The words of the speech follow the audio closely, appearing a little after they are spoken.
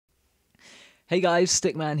Hey guys,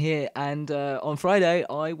 Stickman here, and on Friday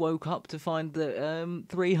I woke up to find that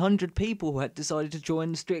 300 people had decided to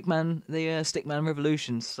join the Stickman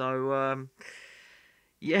Revolution. So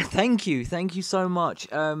yeah, thank you so much.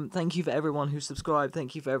 Thank you for everyone who subscribed.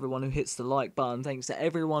 Thank you for everyone who hits the like button. Thanks to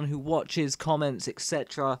everyone who watches, comments,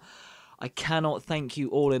 etc. I cannot thank you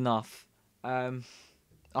all enough.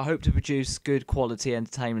 I hope to produce good quality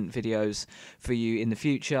entertainment videos for you in the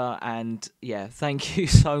future, and yeah, thank you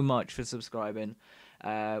so much for subscribing.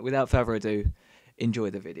 Without further ado, enjoy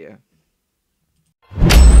the video. You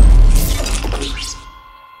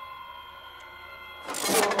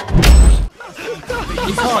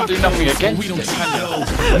can't do nothing against it, can you?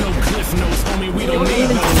 No cliff notes, homie, we don't need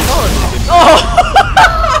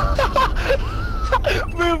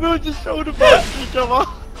We'll just shoulder bump each other.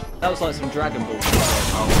 That was like some Dragon Ball.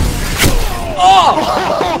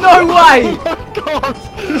 Oh! No way!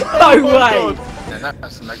 No way! Yeah,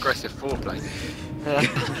 that's some aggressive foreplay.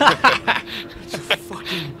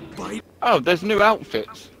 Oh, there's new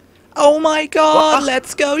outfits. Oh my god,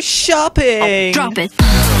 let's go shopping! Drop it.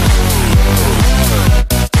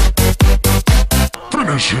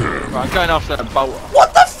 finish him. Right, I'm going after that bolt.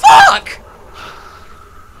 What the fuck?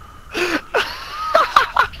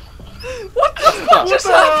 What the fuck just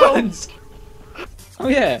happened? Oh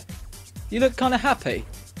yeah, you look kind of happy.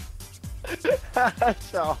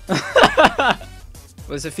 Shut up.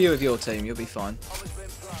 There's a few of your team, you'll be fine.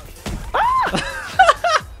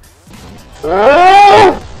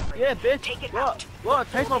 Yeah, bitch. Take it out. What?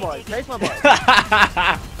 Taste my boy. Taste my boy.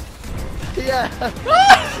 Yeah.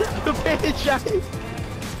 The bitch.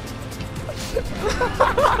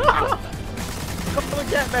 Come and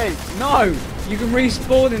get me. No, you can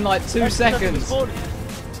respawn in like 2 seconds. Oh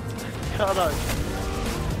no.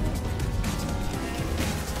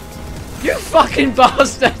 You fucking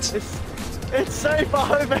bastard! It's safe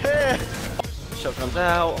over here. Shotgun's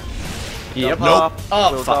out. Yep. Jump up,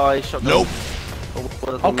 Oh, we'll fuck. die. Shotgun. Nope.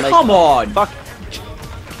 Oh, come on! Fuck.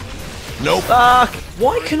 Nope. Fuck.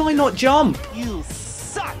 Why can I not jump? You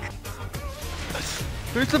suck.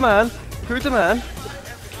 Who's the man? Who's the man?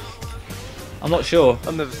 I'm not sure.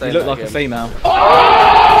 I'm never You saying look that like a again. female.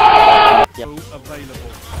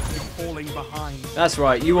 Available. You're falling behind. That's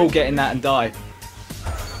right, you all get in that and die.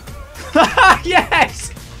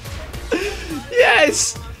 Yes!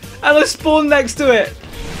 Yes! And I spawned next to it!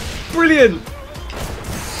 Brilliant!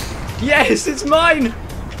 Yes, it's mine!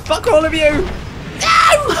 Fuck all of you!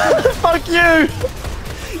 No! Fuck you!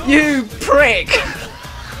 You prick!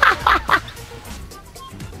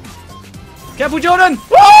 Careful, Jordan!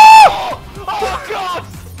 Oh god!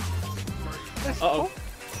 Uh-oh.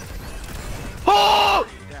 Oh!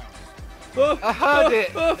 Oh, I heard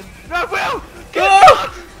it. oh, No, Will!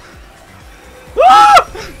 oh. Oh!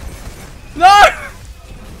 No!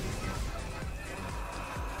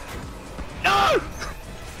 No!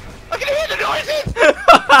 I can hear the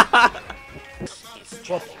noises!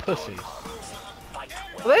 What pussy?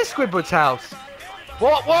 Well, there's Squidward's house.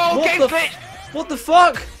 What? Whoa, What game the glitch! What the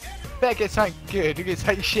fuck? Better get something good. You can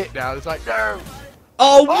take shit now. It's like, no! Oh,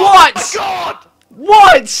 Oh what? my god!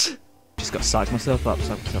 What? Just gotta psych myself up,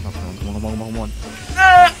 Come on.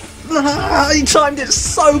 He timed it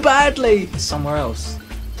so badly. Somewhere else.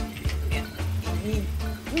 Yeah.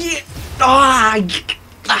 You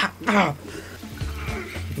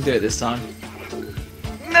can do it this time.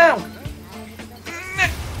 No.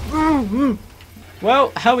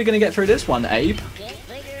 Well, how are we gonna get through this one, Abe?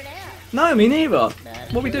 No, me neither.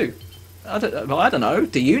 What we do? I don't know.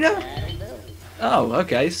 Do you know? Oh,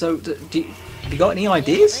 okay. So, have you got any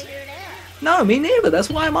ideas? No, me neither. That's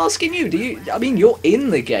why I'm asking you. Do you? I mean, you're in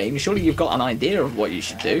the game. Surely you've got an idea of what you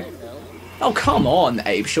should do. Oh, come on,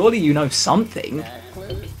 Abe. Surely you know something.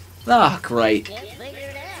 Ah, great.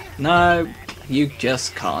 No, you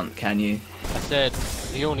just can't, can you? I said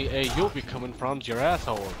the only A you'll be coming from's your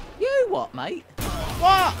asshole. You what, mate?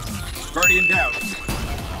 What? Guardian down.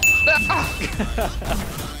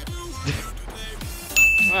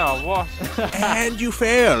 Oh, what? And you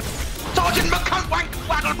failed. Sergeant McConkwank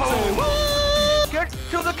Waggleboo! Get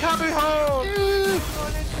to the cubby hole!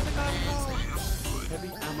 Heavy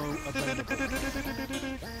ammo available.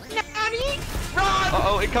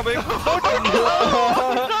 Uh-oh, incoming! No!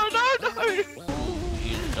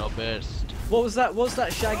 He's the best. What was that? What's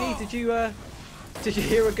that, Shaggy? Did you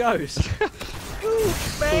hear a ghost?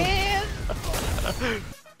 Man!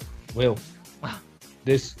 Will,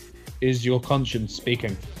 this is your conscience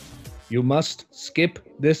speaking. You must skip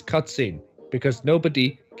this cutscene because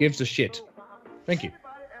nobody gives a shit. Thank you.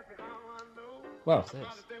 Wow,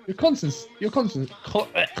 your conscience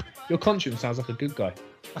sounds like a good guy.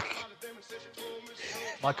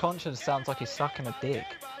 My conscience sounds like he's sucking a dick.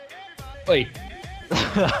 Wait.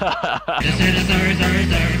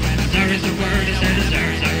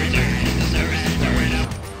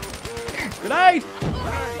 Grenade!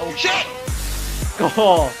 Oh shit!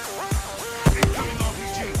 Oh!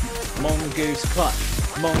 Mongoose clutch.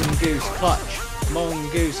 Mongoose clutch.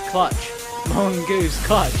 Mongoose clutch. Mongoose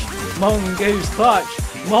clutch. Mongoose clutch.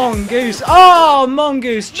 Mongoose. Oh!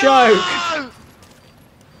 Mongoose choke! No!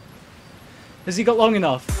 Has he got long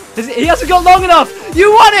enough? He hasn't got long enough!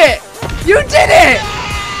 You won it! You did it!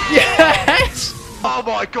 Yes! Oh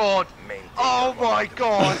my god! Oh my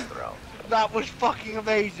god! That was fucking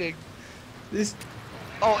amazing! This,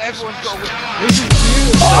 Oh, everyone's got a win. this is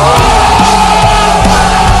beautiful.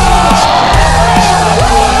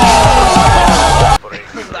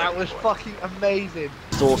 That was fucking amazing.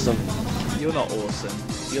 It's awesome. You're not awesome.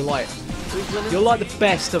 You're like the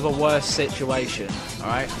best of a worse situation. All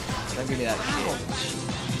right? Don't give me that shit.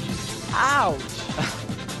 Ouch!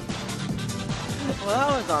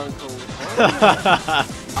 Well, that was uncalled.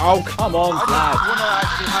 Oh, come on, I lad. want to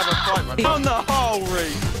actually have a fight, man. On the hole,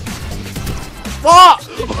 Reese. What?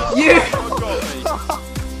 You? Got me.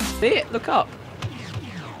 See it? Look up.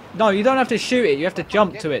 No, you don't have to shoot it. You have to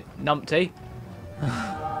jump to it, numpty.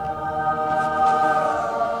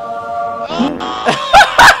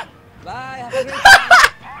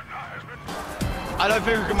 I don't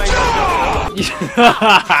think we can make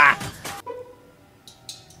that.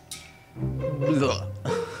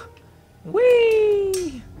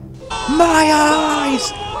 Whee! My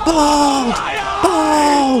eyes! Bald!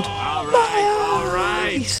 Bald! My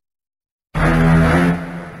eyes!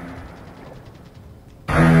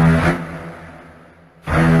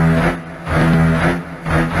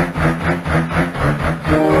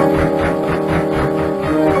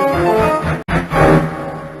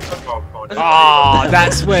 Ah,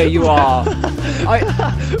 that's where you are.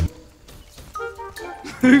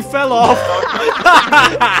 Who fell off?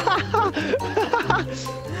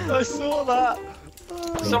 I saw that.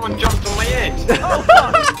 Someone jumped on my head.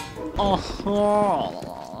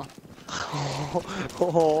 Oh,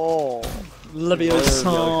 Oh. Leviosa.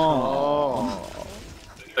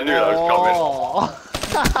 I knew that was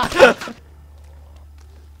coming.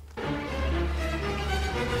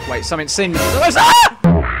 Wait, something seen me. Ah!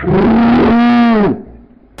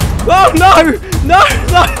 Oh no! No!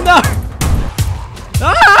 No! No!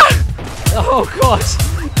 Ah! Oh god!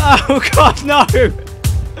 Oh god! No!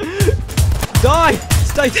 Die!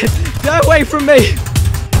 Stay dead! Get away from me!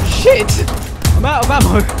 Shit! I'm out of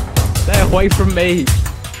ammo. Stay away from me!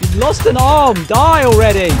 You've lost an arm. Die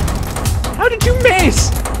already! How did you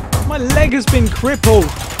miss? My leg has been crippled.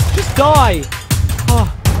 Just die! Oh.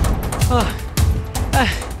 Oh.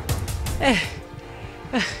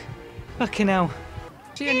 Fucking hell.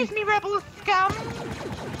 Excuse me, rebel scum!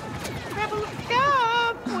 Rebel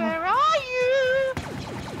scum, where are you?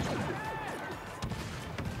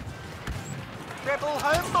 Rebel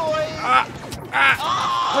homeboy!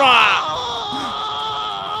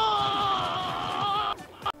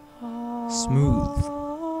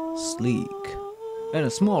 Smooth, sleek, and a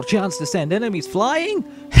small chance to send enemies flying?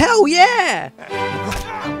 Hell yeah!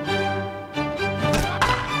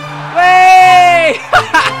 Way!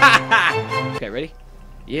 Okay, ready?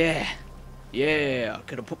 Yeah. Yeah, I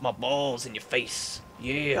could have put my balls in your face.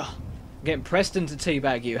 Yeah. I'm getting Preston to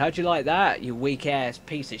teabag you. How'd you like that, you weak ass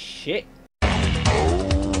piece of shit?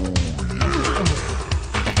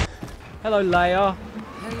 Hello, Leia.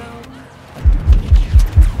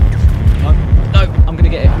 No, no, I'm gonna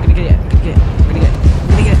get it. I'm gonna get it. I'm gonna get it. I'm gonna get it. I'm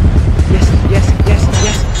gonna get it. Yes, yes, yes,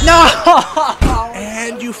 yes. No!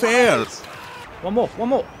 And you failed. One more, one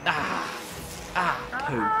more. Ah,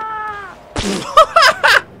 poop.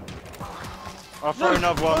 I'll throw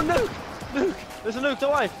another one. Oh, Luke! Luke! There's a Luke,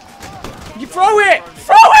 don't I? You throw it!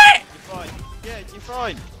 Throw it! You're fine. Yeah, you're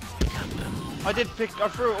fine. I already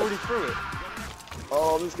threw it.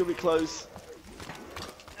 Oh, this is gonna be close.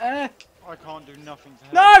 I can't do nothing to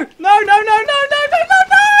help. No! No! No! No! No! No! No! No!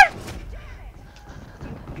 No!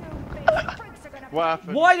 What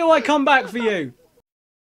happened? Why do I come back for you?